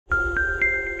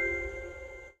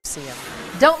See you.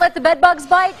 Don't let the bed bugs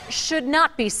bite should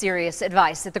not be serious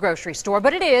advice at the grocery store,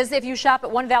 but it is if you shop at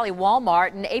One Valley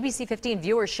Walmart. An ABC 15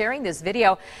 viewer sharing this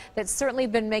video that's certainly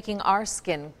been making our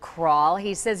skin crawl.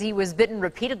 He says he was bitten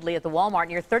repeatedly at the Walmart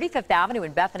near 35th Avenue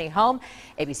in Bethany home.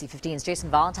 ABC 15's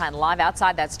Jason Valentine live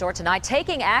outside that store tonight,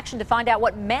 taking action to find out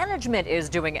what management is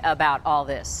doing about all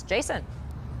this. Jason.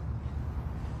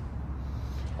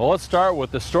 Well, let's start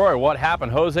with the story. What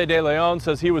happened? Jose De Leon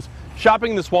says he was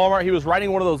shopping this Walmart. He was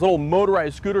riding one of those little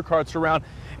motorized scooter carts around,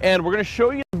 and we're going to show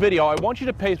you the video. I want you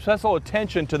to pay special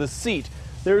attention to the seat.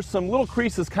 There's some little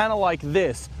creases kind of like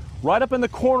this. Right up in the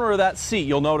corner of that seat,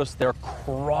 you'll notice they're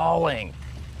crawling.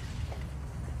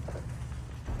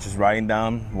 Just riding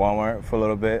down Walmart for a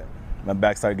little bit, my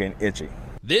back started getting itchy.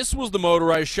 This was the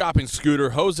motorized shopping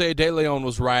scooter Jose De Leon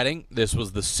was riding. This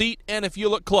was the seat, and if you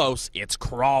look close, it's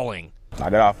crawling. I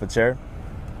got off the chair,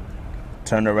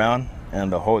 turned around,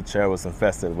 and the whole chair was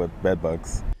infested with bed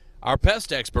bugs. Our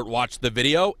pest expert watched the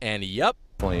video, and yep.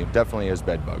 Definitely is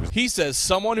bed bugs. He says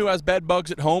someone who has bed bugs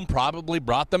at home probably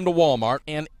brought them to Walmart,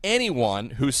 and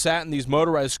anyone who sat in these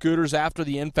motorized scooters after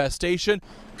the infestation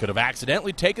could have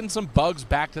accidentally taken some bugs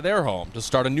back to their home to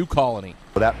start a new colony.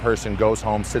 That person goes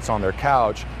home, sits on their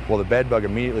couch, well, the bed bug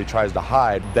immediately tries to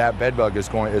hide. That bed bug is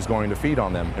going to feed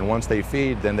on them, and once they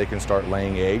feed, then they can start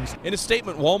laying eggs. In a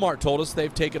statement, Walmart told us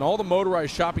they've taken all the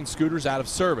motorized shopping scooters out of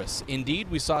service.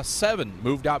 Indeed, we saw 7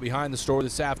 moved out behind the store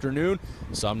this afternoon,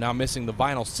 some now missing the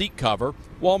vinyl seat cover.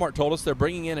 Walmart told us they're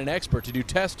bringing in an expert to do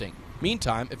testing.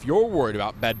 Meantime, if you're worried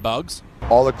about bed bugs,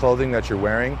 all the clothing that you're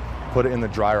wearing, put it in the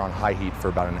dryer on high heat for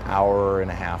about an hour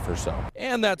and a half or so.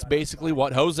 And that's basically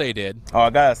what Jose did. Oh, I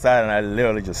got outside and I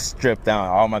literally just stripped down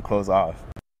all my clothes off.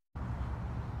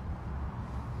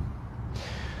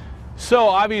 So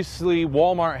obviously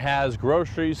Walmart has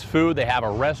groceries, food, they have a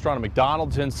restaurant, a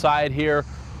McDonald's inside here.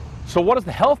 So what does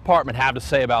the health department have to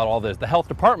say about all this? The health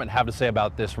department have to say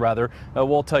about this, rather.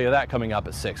 We'll tell you that coming up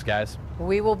at 6, guys.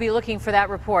 We will be looking for that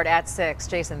report at 6.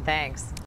 Jason, thanks.